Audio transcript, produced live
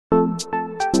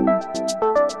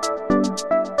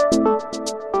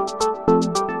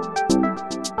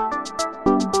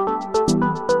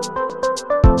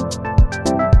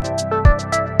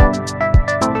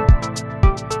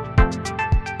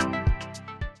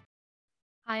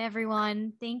Hi,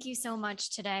 everyone. Thank you so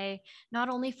much today, not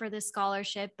only for this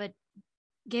scholarship, but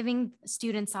giving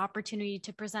students opportunity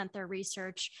to present their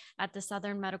research at the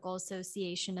Southern Medical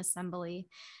Association Assembly.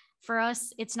 For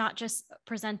us, it's not just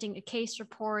presenting a case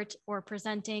report or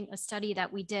presenting a study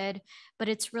that we did, but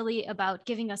it's really about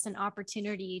giving us an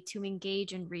opportunity to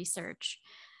engage in research.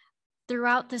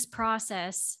 Throughout this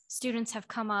process, students have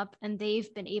come up and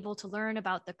they've been able to learn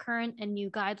about the current and new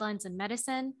guidelines in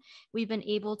medicine. We've been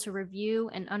able to review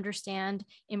and understand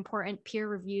important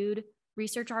peer-reviewed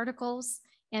research articles.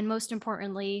 And most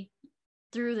importantly,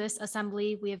 through this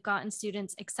assembly, we have gotten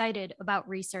students excited about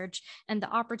research and the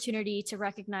opportunity to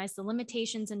recognize the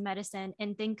limitations in medicine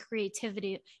and think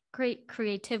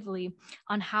creatively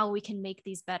on how we can make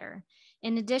these better.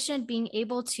 In addition, being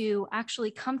able to actually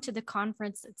come to the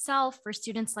conference itself for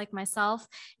students like myself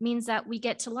means that we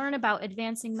get to learn about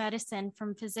advancing medicine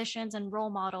from physicians and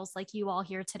role models like you all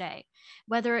here today,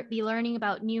 whether it be learning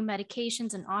about new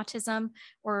medications in autism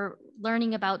or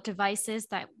learning about devices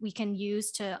that we can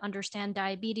use to understand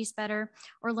diabetes better,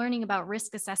 or learning about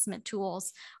risk assessment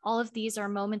tools. All of these are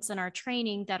moments in our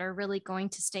training that are really going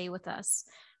to stay with us.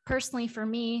 Personally, for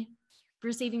me,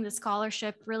 receiving the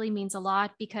scholarship really means a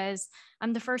lot because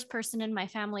I'm the first person in my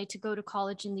family to go to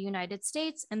college in the United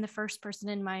States and the first person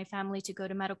in my family to go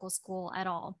to medical school at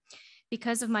all.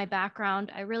 Because of my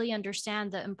background, I really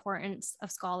understand the importance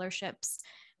of scholarships.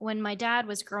 When my dad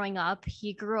was growing up,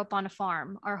 he grew up on a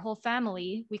farm. Our whole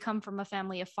family, we come from a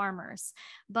family of farmers.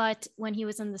 But when he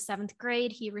was in the 7th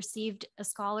grade, he received a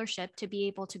scholarship to be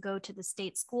able to go to the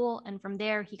state school. And from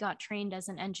there, he got trained as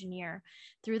an engineer.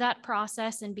 Through that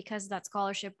process, and because of that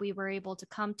scholarship, we were able to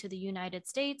come to the United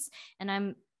States, and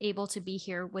I'm able to be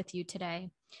here with you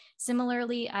today.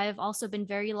 Similarly, I've also been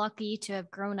very lucky to have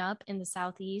grown up in the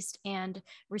Southeast and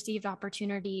received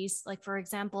opportunities. Like, for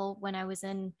example, when I was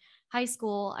in high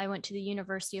school, I went to the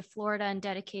University of Florida and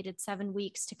dedicated 7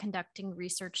 weeks to conducting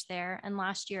research there. And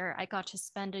last year, I got to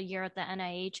spend a year at the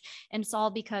NIH, and it's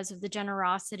all because of the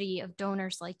generosity of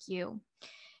donors like you.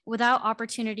 Without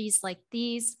opportunities like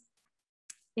these,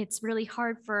 it's really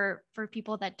hard for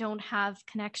people that don't have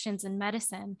connections in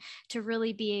medicine to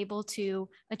really be able to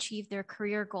achieve their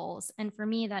career goals. And for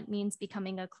me, that means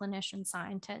becoming a clinician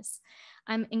scientist.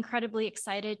 I'm incredibly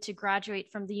excited to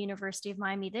graduate from the University of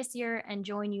Miami this year and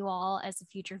join you all as a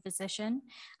future physician.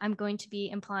 I'm going to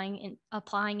be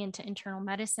applying into internal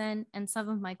medicine, and some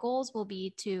of my goals will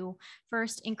be to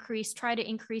first try to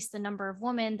increase the number of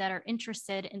women that are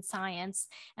interested in science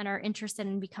and are interested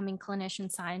in becoming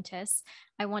clinician scientists.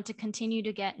 I want to continue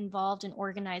to get involved in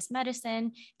organized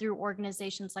medicine through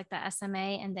organizations like the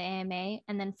SMA and the AMA.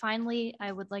 And then finally,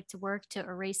 I would like to work to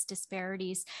erase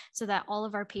disparities so that all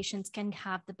of our patients can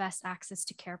have the best access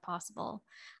to care possible.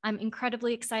 I'm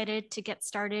incredibly excited to get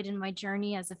started in my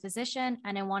journey as a physician,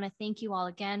 and I want to thank you all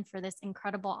again for this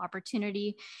incredible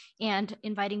opportunity and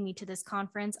inviting me to this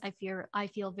conference. I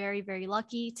feel very, very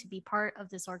lucky to be part of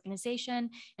this organization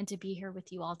and to be here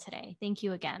with you all today. Thank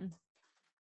you again.